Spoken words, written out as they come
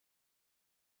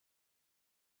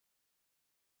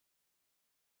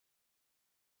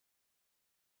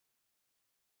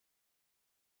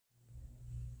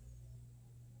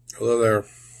Hello there.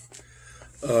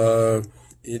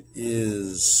 It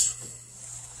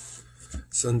is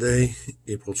Sunday,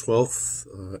 April 12th,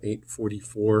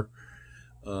 8:44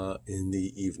 in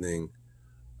the evening.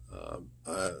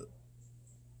 I,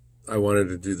 I wanted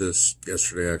to do this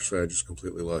yesterday, actually. I just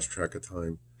completely lost track of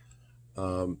time.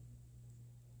 Um,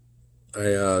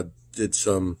 I did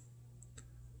some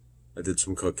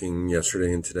cooking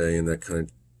yesterday and today, and that kind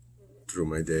of threw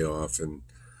my day off, and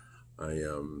I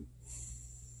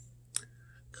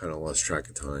kind of lost track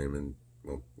of time, and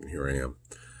well, here I am.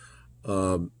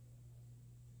 Um,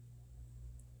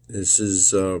 this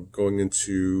is going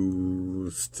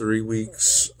into 3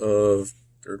 weeks of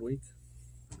third week.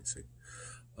 Let me see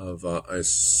of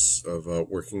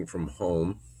working from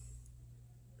home.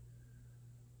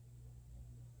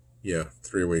 Yeah,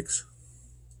 3 weeks.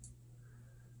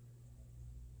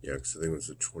 Yeah, because I think it was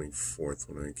the 24th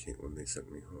when they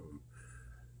sent me home.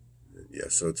 Yeah,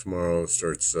 so tomorrow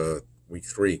starts week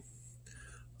 3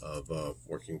 of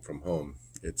working from home.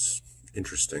 It's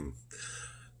interesting.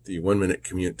 The 1 minute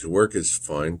commute to work is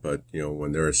fine, but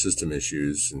when there are system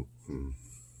issues,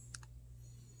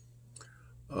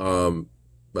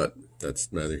 but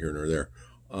that's neither here nor there.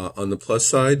 On the plus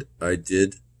side, I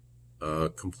did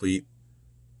complete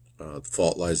The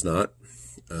Fault Lies Not.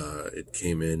 It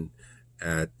came in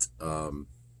at a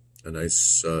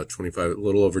nice a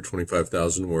little over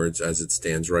 25,000 words as it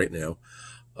stands right now.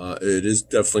 It is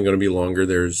definitely going to be longer.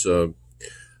 There's a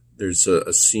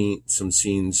scene, some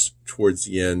scenes towards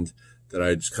the end that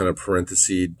I just kind of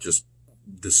parenthesed. Just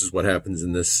this is what happens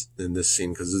in this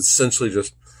scene, because it's essentially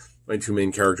just my two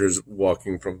main characters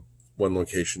walking from one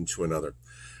location to another,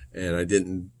 and I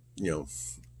didn't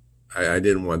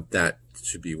want that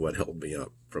to be what held me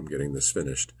up from getting this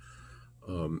finished.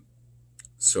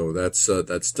 So that's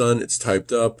done. It's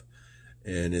typed up,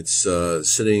 and it's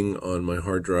sitting on my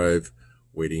hard drive,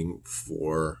 waiting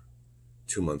for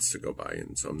 2 months to go by,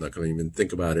 and so I'm not going to even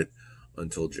think about it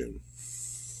until June.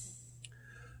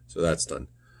 So that's done.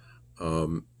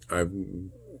 I'm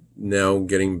now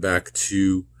getting back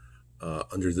to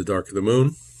Under the Dark of the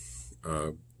Moon,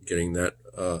 getting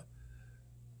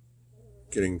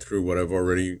through what I've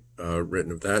already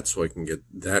written of that, so I can get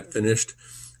that finished.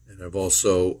 And I've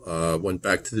also went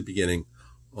back to the beginning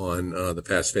on The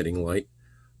Past Fading Light.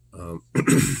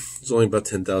 It's only about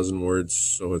 10,000 words,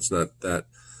 so it's not that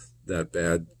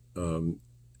bad.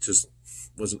 Just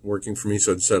wasn't working for me,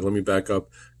 so I decided, let me back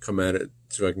up, come at it,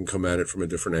 so I can come at it from a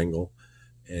different angle,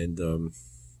 and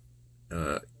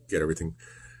get everything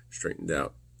straightened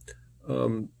out.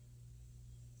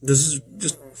 This is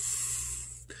just,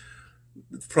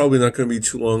 it's probably not going to be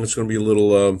too long. It's going to be a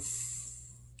little,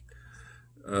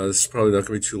 this is probably not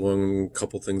going to be too long. A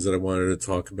couple things that I wanted to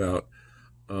talk about.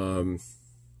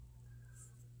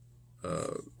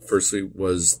 Firstly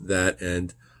was that,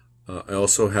 and I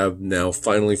also have now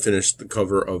finally finished the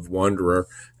cover of Wanderer,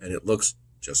 and it looks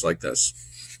just like this.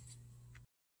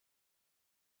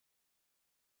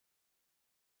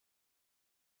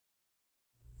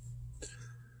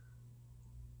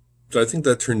 So I think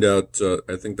that turned out.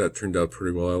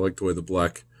 Pretty well. I like the way the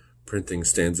black printing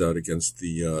stands out against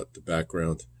the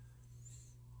background.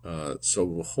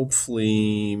 So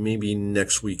hopefully, maybe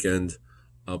next weekend,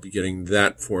 I'll be getting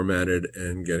that formatted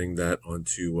and getting that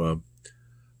onto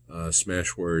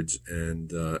Smashwords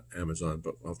and Amazon.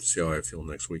 But I'll have to see how I feel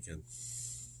next weekend.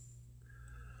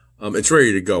 It's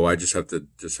ready to go. I just have to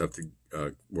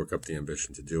work up the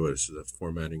ambition to do it. So the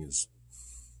formatting is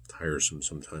tiresome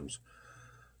sometimes.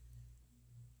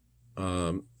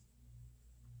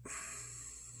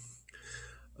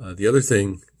 The other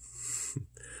thing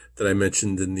that I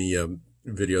mentioned in the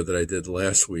video that I did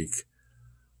last week,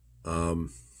 I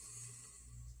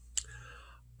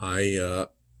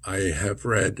have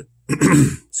read,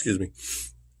 excuse me,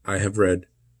 I have read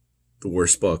the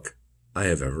worst book I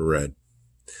have ever read.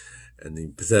 And the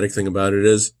pathetic thing about it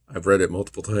is, I've read it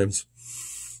multiple times.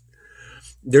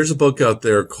 There's a book out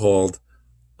there called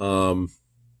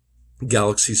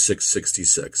Galaxy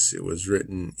 666. It was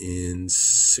written in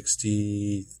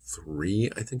 63,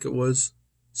 I think it was.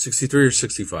 63 or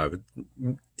 65.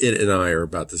 It and I are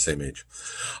about the same age.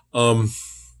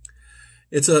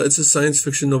 It's a science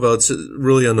fiction novella. It's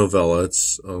really a novella.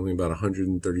 It's only about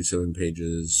 137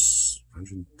 pages,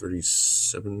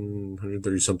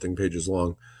 130 something pages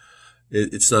long.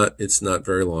 It's not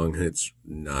very long, and it's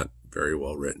not very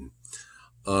well written.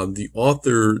 The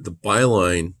author, the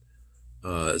byline,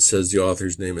 says the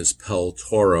author's name is Pel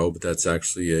Toro, but that's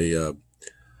actually a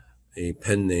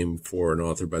pen name for an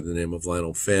author by the name of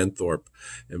Lionel Fanthorpe.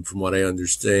 And from what I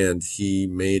understand, he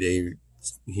made a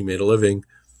living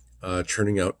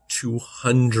churning out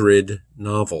 200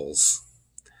 novels.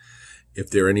 If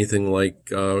they're anything like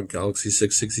Galaxy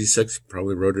 666,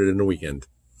 probably wrote it in a weekend.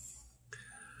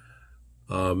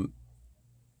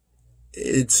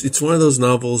 It's one of those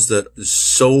novels that is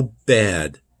so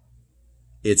bad,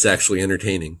 it's actually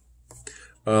entertaining.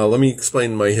 Let me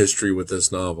explain my history with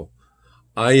this novel.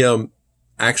 I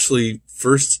actually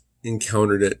first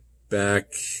encountered it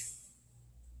back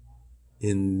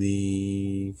in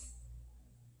the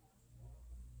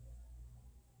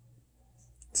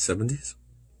 70s.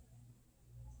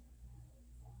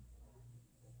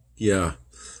 Yeah,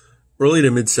 early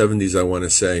to mid 70s, I want to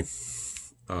say,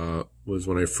 was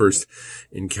when I first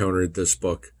encountered this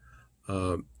book.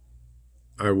 I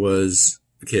was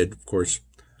a kid, of course,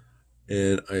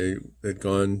 and I had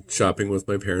gone shopping with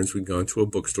my parents. We'd gone to a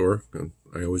bookstore.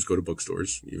 I always go to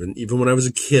bookstores. Even when I was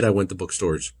a kid, I went to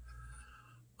bookstores.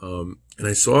 And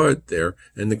I saw it there,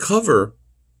 and the cover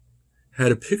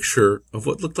had a picture of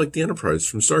what looked like the Enterprise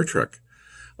from Star Trek.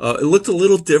 It looked a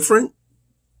little different.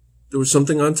 There was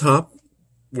something on top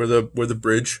where the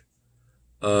bridge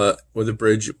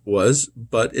was,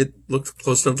 but it looked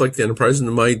close enough like the Enterprise. And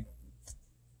in my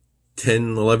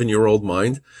 10, 11-year-old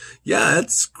mind, yeah,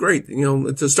 that's great. You know,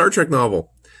 it's a Star Trek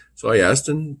novel. So I asked,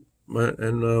 and my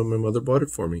mother bought it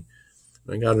for me.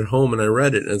 I got it home and I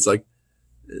read it, and it's like,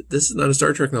 this is not a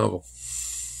Star Trek novel.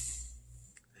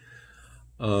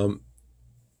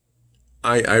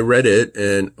 I read it,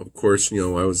 and of course, you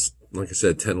know, I was, like I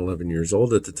said, 10, 11 years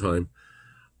old at the time.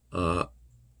 I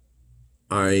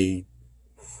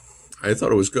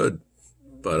thought it was good,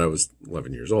 but I was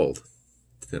 11 years old,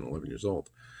 10, 11 years old.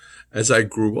 As I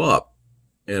grew up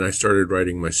and I started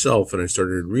writing myself and I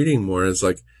started reading more, I was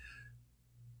like,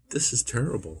 this is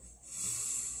terrible.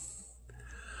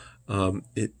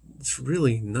 It's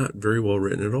really not very well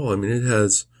written at all. I mean, it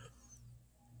has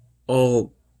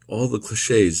all the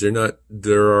cliches.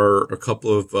 There are a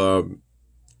couple of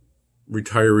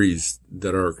retirees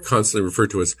that are constantly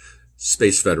referred to as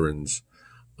space veterans.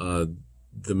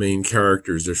 The main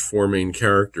characters, there's 4 main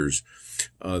characters.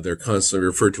 They're constantly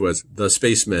referred to as the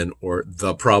spacemen or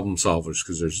the problem solvers,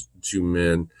 because there's 2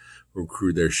 men who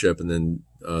crewed their ship, and then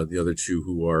the other 2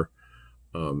 who are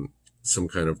some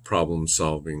kind of problem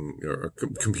solving or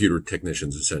computer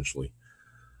technicians, essentially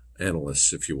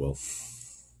analysts, if you will.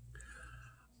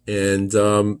 And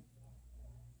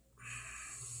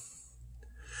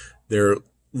they're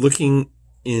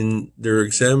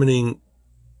examining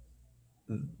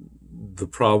the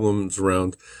problems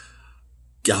around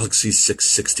Galaxy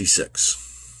 666.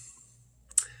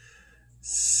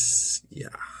 Yeah.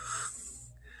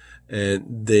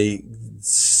 And they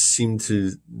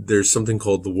there's something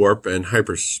called the warp and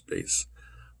hyperspace.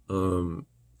 2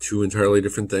 entirely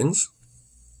different things.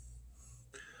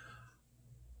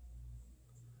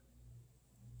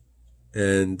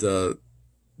 And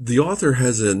the author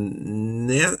has an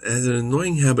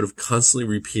annoying habit of constantly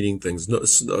repeating things.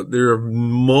 There are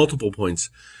multiple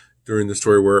points during the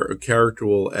story where a character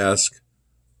will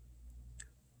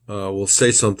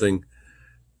say something,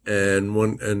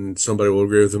 and somebody will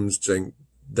agree with them, saying,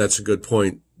 "That's a good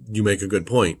point. You make a good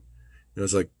point." And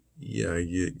it's like, yeah,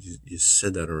 you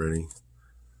said that already.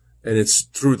 And it's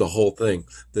through the whole thing.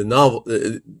 The novel,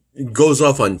 it goes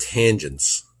off on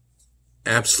tangents.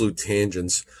 Absolute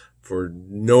tangents for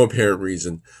no apparent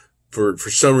reason. For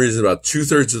some reason, about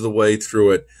 2/3 of the way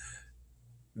through it,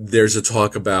 there's a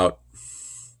talk about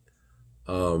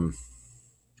the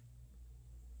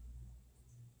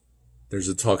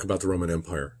Roman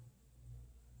Empire,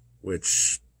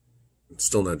 which I'm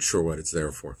still not sure what it's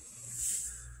there for.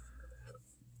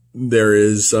 There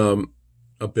is a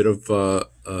bit of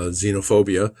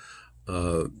xenophobia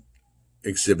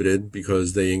exhibited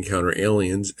because they encounter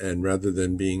aliens, and rather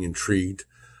than being intrigued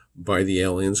by the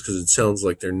aliens, because it sounds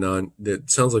like they're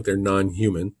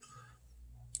non-human,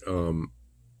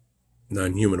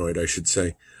 non-humanoid, I should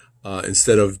say.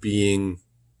 Instead of being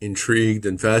intrigued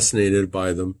and fascinated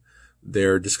by them,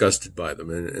 they're disgusted by them,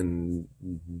 and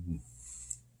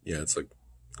yeah, it's like,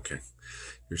 okay,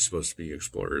 you're supposed to be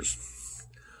explorers.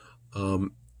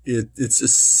 It's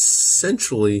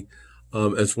essentially,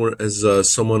 as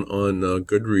someone on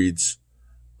Goodreads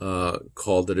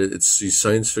called it, it's the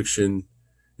science fiction,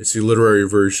 it's the literary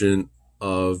version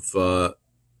of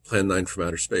Plan 9 from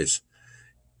Outer Space.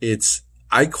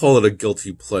 I call it a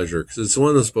guilty pleasure because it's one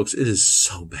of those books. It is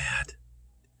so bad.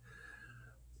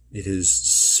 It is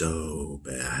so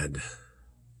bad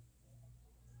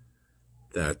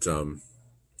that,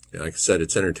 like I said,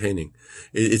 it's entertaining.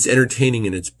 It's entertaining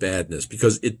in its badness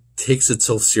because it takes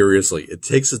itself seriously. It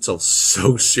takes itself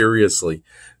so seriously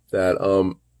that,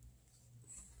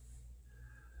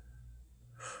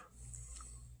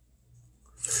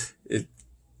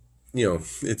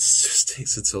 it just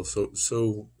takes itself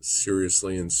so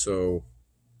seriously, and so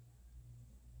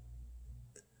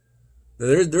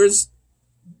there's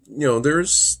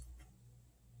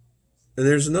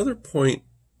there's another point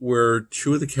where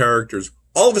two of the characters,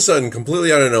 all of a sudden,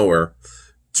 completely out of nowhere,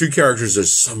 two characters,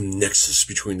 there's some nexus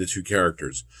between the two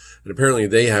characters. And apparently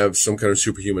they have some kind of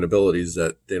superhuman abilities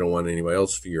that they don't want anybody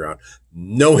else to figure out.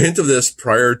 No hint of this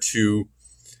prior to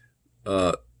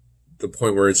the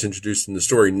point where it's introduced in the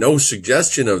story. No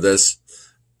suggestion of this.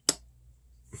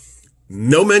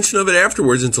 No mention of it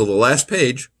afterwards until the last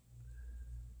page.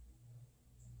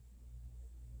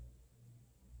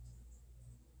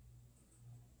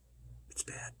 It's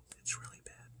bad. It's really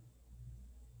bad.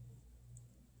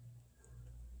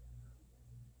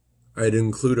 I'd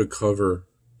include a cover,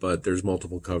 but there's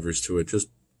multiple covers to it. Just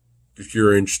if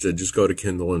you're interested, just go to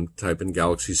Kindle and type in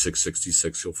Galaxy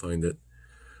 666. You'll find it.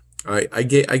 I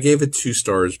gave it 2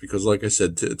 stars because, like I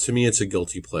said, to me, it's a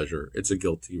guilty pleasure. It's a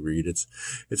guilty read. It's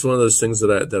one of those things that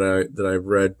I've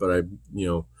read, but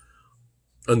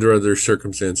under other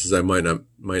circumstances, I might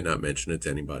not mention it to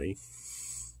anybody.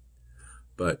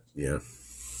 But yeah.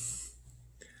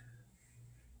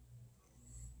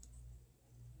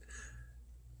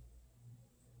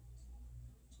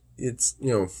 It's,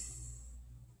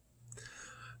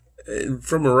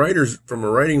 from a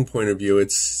writing point of view,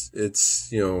 it's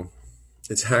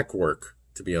hack work,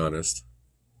 to be honest.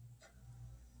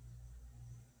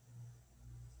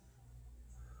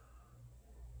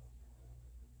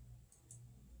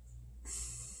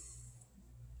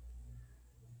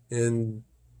 And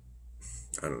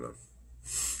I don't know.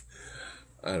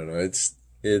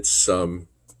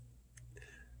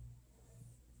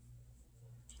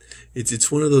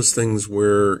 It's one of those things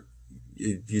where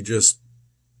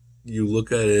you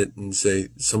look at it and say,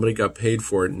 somebody got paid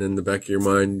for it, and in the back of your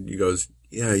mind, you goes,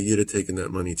 yeah, you'd have taken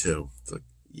that money too. It's like,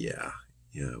 yeah,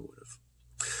 I would have.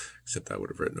 Except I would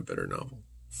have written a better novel.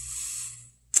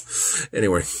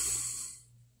 Anyway,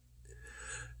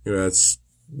 that's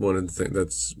one of the things,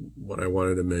 that's what I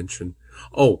wanted to mention.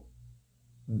 Oh,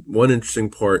 one interesting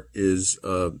part is,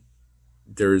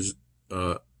 there's,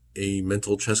 a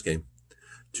mental chess game.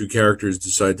 2 characters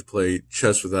decide to play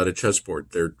chess without a chessboard.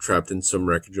 They're trapped in some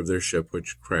wreckage of their ship,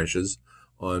 which crashes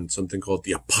on something called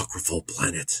the Apocryphal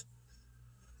Planet.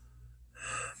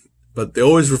 But they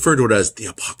always refer to it as the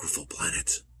Apocryphal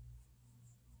Planet.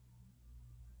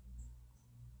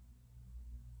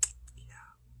 Yeah.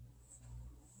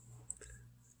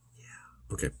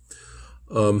 Okay.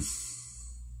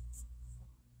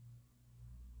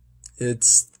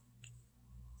 It's,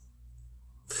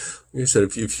 like I said,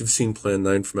 if you've seen Plan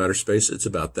 9 from Outer Space, it's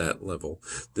about that level.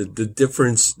 The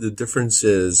difference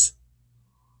is,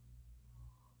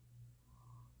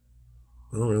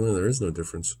 well, really, there is no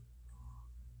difference.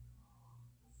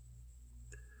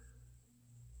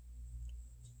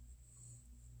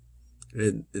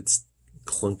 It's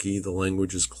clunky. The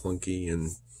language is clunky,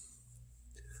 and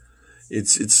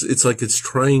it's like it's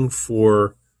trying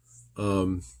for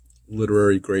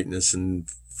literary greatness and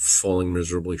falling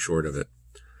miserably short of it.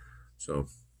 So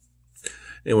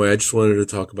anyway, I just wanted to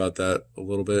talk about that a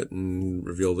little bit and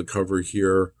reveal the cover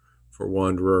here for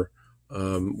Wanderer.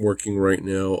 Working right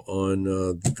now on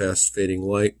the Fast Fading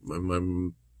Light.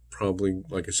 I'm probably,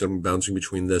 like I said, I'm bouncing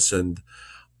between this and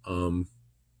Under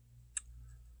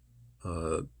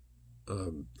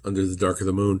the Dark of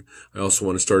the Moon. I also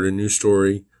want to start a new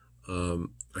story. I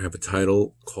have a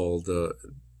title called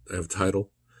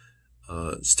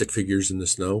Stick Figures in the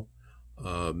Snow.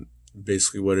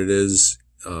 Basically what it is,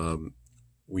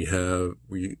 we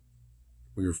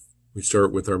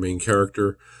start with our main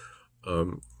character,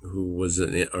 who was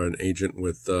an agent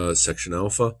with Section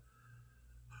Alpha,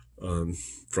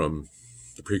 from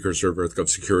the precursor of EarthGov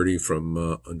Security from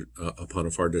upon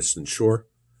a far distant shore.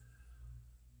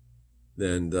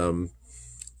 Then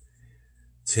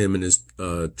it's him and his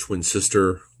twin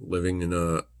sister living in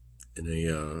a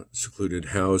secluded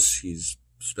house. He's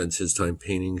spends his time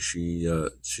painting. She's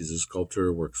a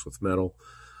sculptor, works with metal,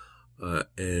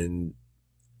 and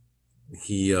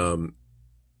he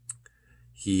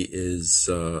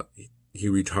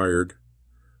retired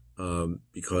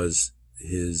because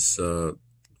his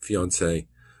fiance,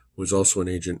 who was also an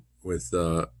agent with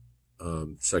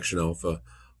Section Alpha,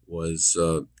 was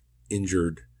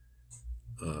injured,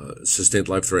 sustained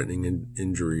life-threatening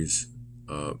injuries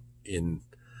in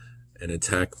an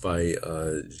attack by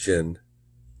Jinn.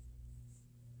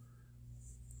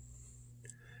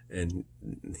 And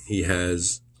he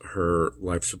has her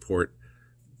life support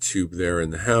tube there in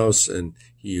the house, and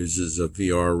he uses a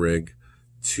VR rig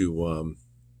to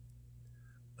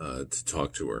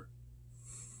talk to her.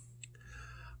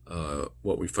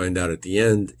 What we find out at the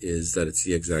end is that it's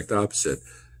the exact opposite.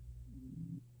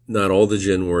 Not all the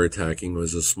Jinn were attacking. It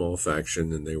was a small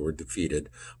faction and they were defeated.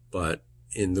 But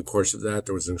in the course of that,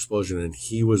 there was an explosion and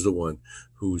he was the one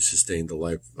who sustained the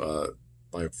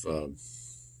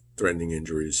life-threatening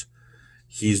injuries.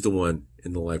 He's the one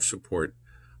in the life support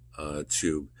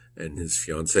tube, and his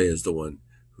fiancée is the one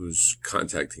who's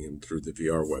contacting him through the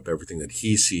VR web. Everything that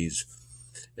he sees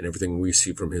and everything we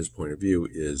see from his point of view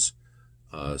is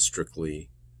strictly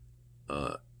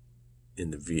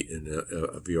in a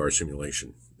VR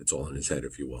simulation. It's all in his head,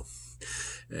 if you will.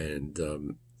 And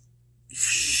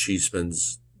she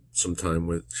spends time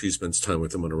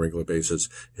with him on a regular basis.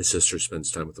 His sister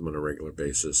spends time with him on a regular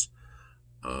basis,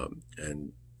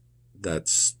 and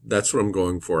that's what I'm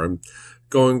going for. I'm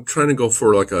trying to go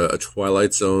for like a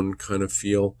Twilight Zone kind of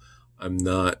feel. I'm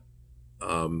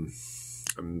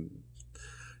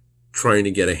trying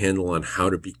to get a handle on how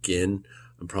to begin.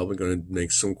 I'm probably going to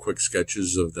make some quick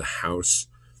sketches of the house,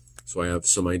 so I have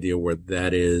some idea where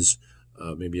that is.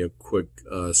 Maybe a quick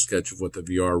sketch of what the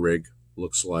VR rig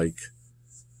looks like.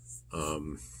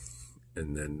 And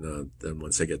then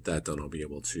once I get that done, I'll be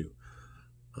able to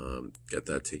get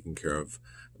that taken care of.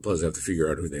 Plus, I have to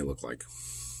figure out who they look like,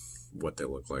 what they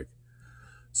look like.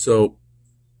 So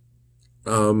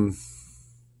I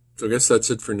guess that's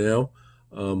it for now.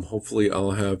 Hopefully,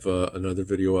 I'll have another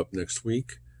video up next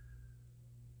week.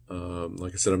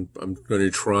 Like I said, I'm going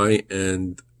to try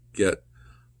and get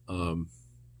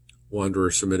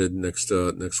Wanderer submitted next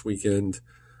weekend.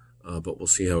 But we'll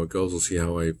see how it goes. We'll see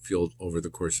how I feel over the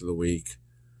course of the week.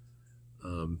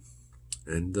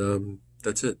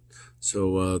 That's it.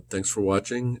 So thanks for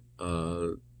watching.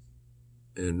 And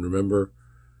remember,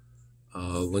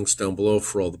 links down below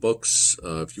for all the books.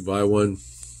 If you buy one,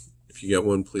 if you get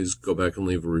one, please go back and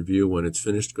leave a review when it's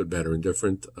finished, good, bad, or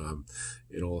indifferent.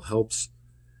 It all helps.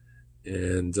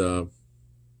 And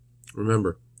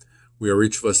remember, we are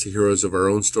each of us the heroes of our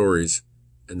own stories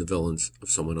and the villains of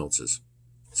someone else's.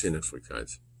 See you next week,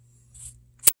 guys.